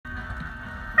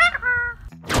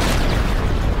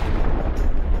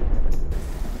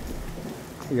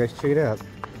You guys check it out.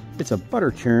 It's a butter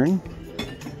churn.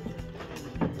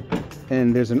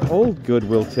 And there's an old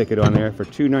Goodwill ticket on there for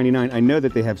 $2.99. I know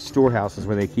that they have storehouses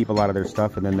where they keep a lot of their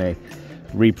stuff and then they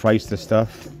reprice the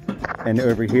stuff. And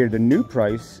over here, the new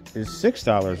price is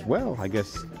 $6. Well, I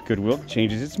guess Goodwill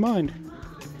changes its mind.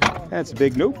 That's a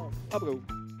big nope. I'll go.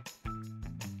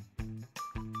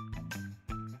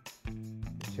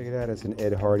 Check it out. It's an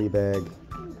Ed Hardy bag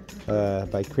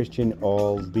by Christian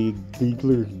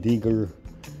Diegler.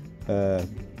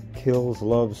 Kills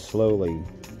Love Slowly.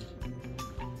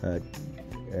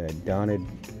 Don Ed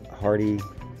Hardy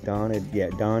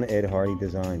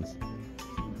Designs.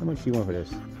 How much do you want for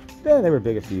this? Yeah, they were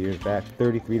big a few years back.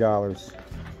 $33.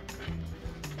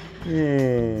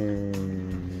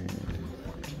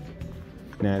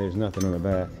 Nah, there's nothing on the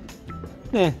back.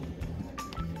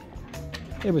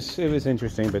 It was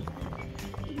interesting, but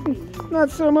not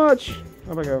so much.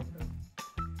 How about I go?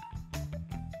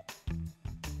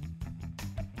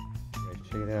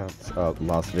 Check it out. It's,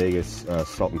 Las Vegas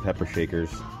salt and pepper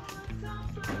shakers.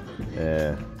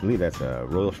 I believe that's a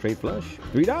Royal Straight Flush.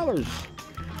 $3.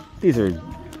 These are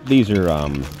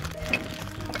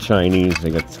Chinese.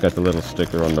 It's got the little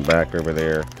sticker on the back over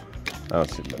there. I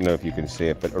don't know if you can see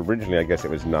it, but originally I guess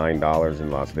it was $9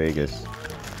 in Las Vegas.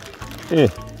 They're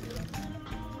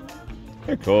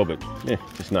cool, but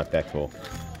just not that cool.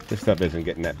 This stuff isn't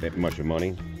getting that much of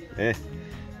money.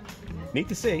 Neat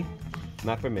to see.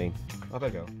 Not for me. Off I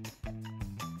go.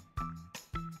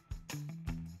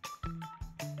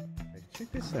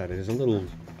 Check this out. There's a little,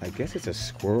 I guess it's a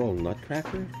squirrel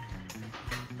nutcracker.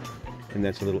 And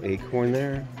that's a little acorn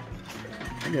there.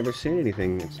 I've never seen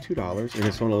anything. It's $2 and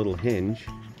it's on a little hinge.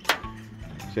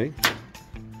 See?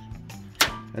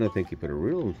 I don't think you put a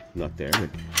real nut there, but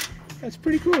that's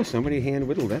pretty cool. Somebody hand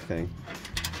whittled that thing.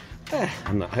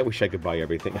 I wish I could buy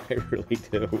everything. I really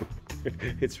do.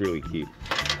 It's really cute.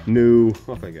 No.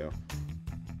 Off I go.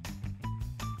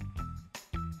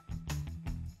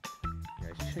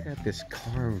 Guys, check out this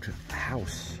carved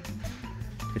house.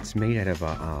 It's made out of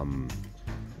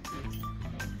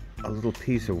a little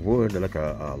piece of wood, like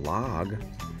a log.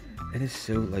 And it's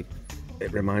so, like,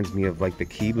 it reminds me of, like, the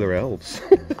Keebler elves.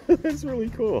 That's really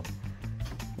cool.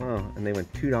 Wow, and they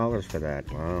went $2 for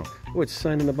that. Wow. Oh, it's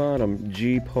signed on the bottom,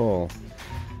 G. Paul.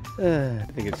 I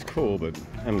think it's cool, but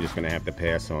I'm just going to have to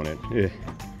pass on it.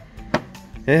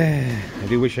 I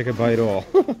do wish I could buy it all.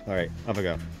 Alright, off I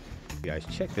go. Guys,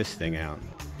 check this thing out.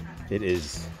 It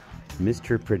is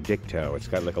Mr. Predicto. It's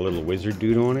got like a little wizard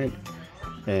dude on it.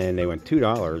 And they went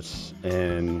 $2.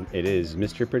 And it is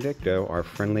Mr. Predicto, our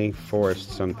friendly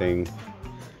forest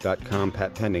something.com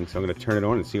pat pending. So I'm going to turn it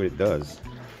on and see what it does.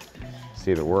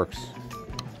 See if it works.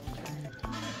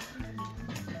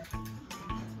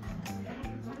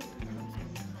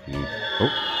 Oh.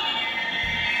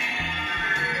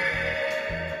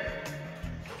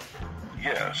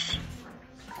 Yes.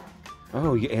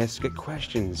 Oh, you ask good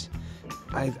questions.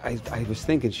 I was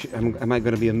thinking, am I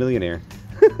going to be a millionaire?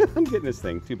 I'm getting this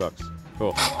thing, $2. Cool.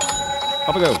 Off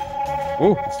I go.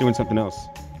 Oh, it's doing something else.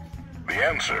 The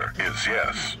answer is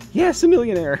yes. Yes, a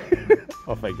millionaire.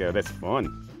 Off I go. That's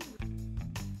fun.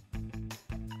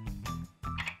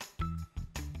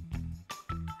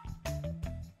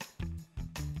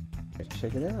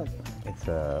 Check it out. It's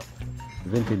a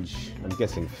vintage, I'm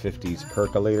guessing 50s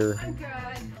percolator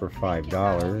for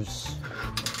 $5.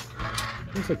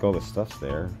 Looks like all the stuff's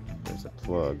there. There's a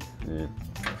plug.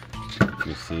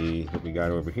 You see what we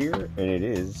got over here, and it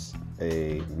is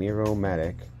a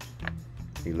Miromatic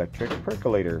electric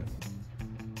percolator.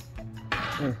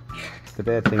 The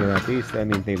bad thing about these, I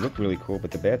mean, they look really cool,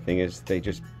 but the bad thing is they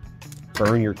just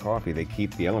burn your coffee. They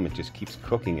keep, the element just keeps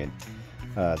cooking it.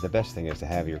 The best thing is to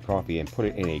have your coffee and put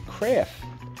it in a carafe.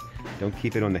 Don't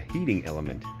keep it on the heating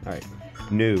element. All right,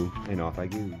 new, and off I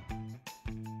go.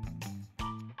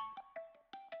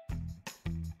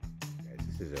 Guys,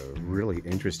 this is a really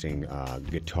interesting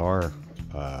guitar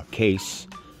case,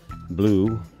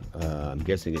 blue. I'm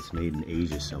guessing it's made in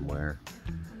Asia somewhere.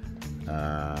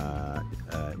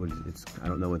 It's, I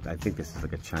don't know what, I think this is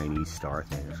like a Chinese star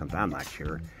thing or something. I'm not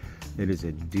sure. It is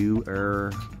a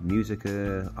Do-Er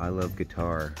Musica I Love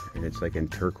Guitar, and it's like in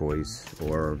turquoise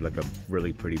or like a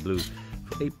really pretty blue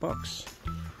for $8.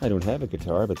 I don't have a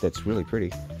guitar, but that's really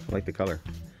pretty. I like the color.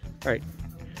 All right,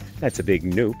 that's a big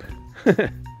nope.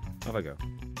 Off I go.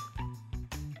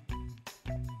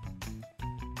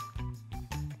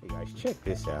 Hey guys, check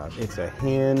this out. It's a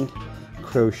hand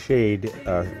crocheted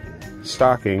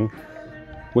stocking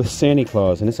with Santa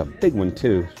Claus, and it's a big one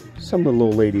too. Some little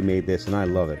old lady made this, and I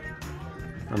love it.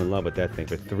 I'm in love with that thing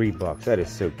for $3. That is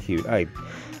so cute. I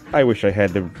wish I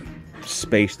had the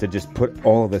space to just put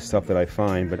all of the stuff that I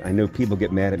find, but I know people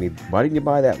get mad at me. Why didn't you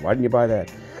buy that? Why didn't you buy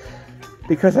that?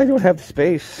 Because I don't have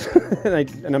space,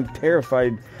 and I'm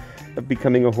terrified of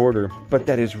becoming a hoarder. But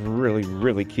that is really,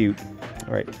 really cute.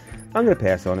 All right, I'm gonna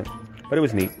pass on it, but it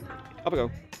was neat. Up I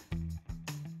go.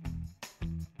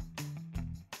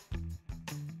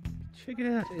 Check it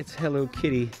out. It's Hello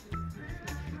Kitty.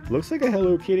 Looks like a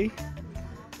Hello Kitty,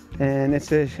 and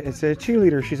it's a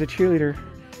cheerleader. She's a cheerleader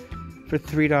for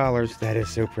 $3. That is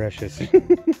so precious.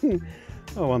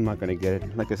 Oh, I'm not gonna get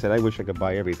it. Like I said, I wish I could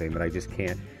buy everything, but I just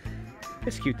can't.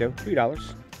 It's cute though.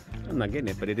 $3. I'm not getting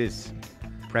it, but it is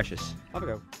precious. Off I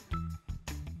go.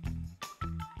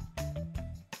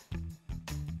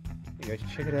 You guys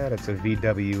check it out. It's a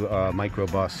VW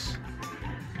microbus.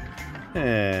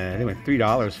 They went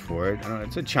 $3 for it. I don't know.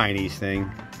 It's a Chinese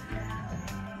thing.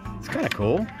 It's kind of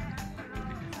cool.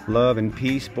 Love and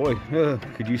peace. Boy,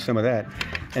 could use some of that.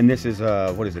 And this is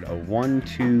what is it? A 1,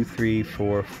 2, 3,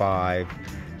 4, 5,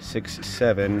 6,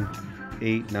 7,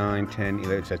 8, 9, 10,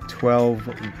 11. It's a 12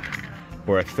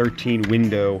 or a 13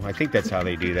 window. I think that's how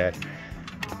they do that.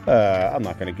 I'm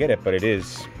not going to get it, but it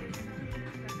is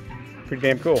pretty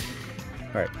damn cool.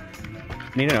 All right,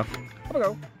 neat enough. Up I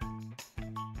go.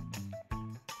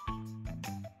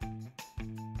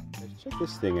 Check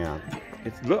this thing out.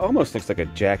 It almost looks like a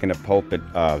Jack in the Pulpit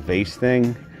vase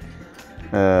thing.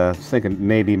 I was thinking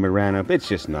maybe Murano, but it's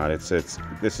just not.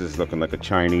 This is looking like a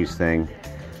Chinese thing,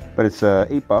 but it's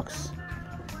 $8.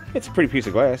 It's a pretty piece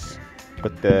of glass,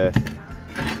 but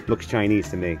looks Chinese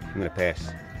to me. I'm gonna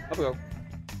pass. Up we go.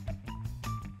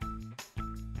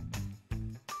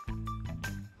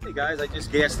 Hey guys, I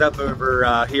just gassed up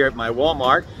over here at my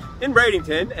Walmart in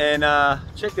Bradenton, and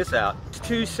check this out. It's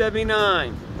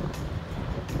 $2.79,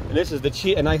 and this is the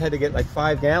cheap. And I had to get like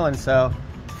 5 gallons, so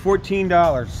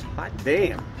 $14. Hot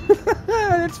damn!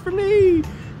 That's for me.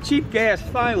 Cheap gas,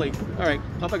 finally. All right,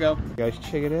 up I go. Guys,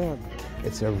 check it out.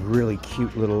 It's a really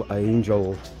cute little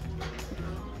angel.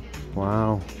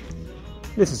 Wow.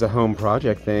 This is a home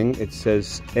project thing. It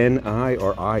says N-I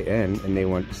or I-N, and they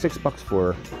want $6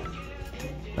 for her.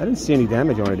 I didn't see any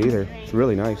damage on it either. It's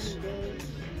really nice.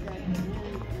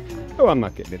 Oh, I'm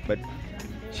not getting it, but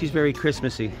she's very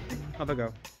Christmassy. Up I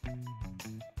go.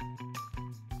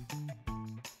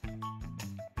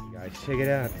 Guys, check it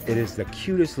out. It is the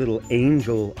cutest little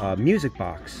angel music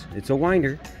box. It's a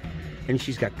winder, and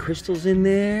she's got crystals in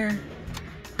there.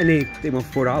 And they want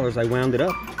 $4. I wound it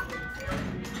up.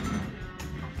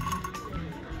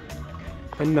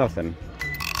 And nothing.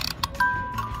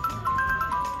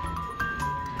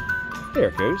 There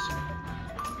it goes.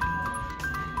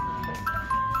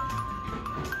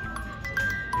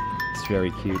 It's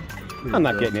very cute. I'm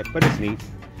not getting it, but it's neat.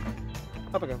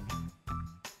 Up I go.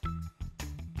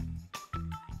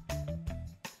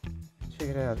 Check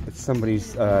it out. It's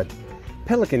somebody's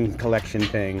pelican collection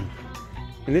thing.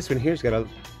 And this one here's got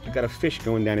a fish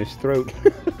going down his throat.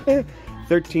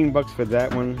 $13 for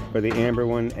that one, for the amber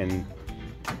one, and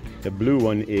the blue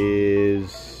one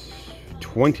is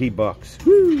 $20.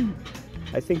 Woo!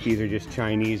 I think these are just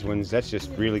Chinese ones. That's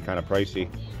just really kind of pricey.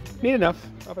 Neat enough.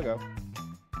 Up I go.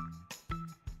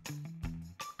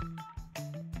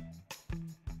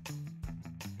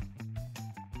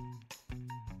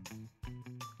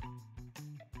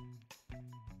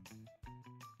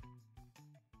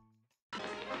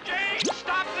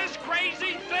 Stop this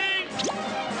crazy thing!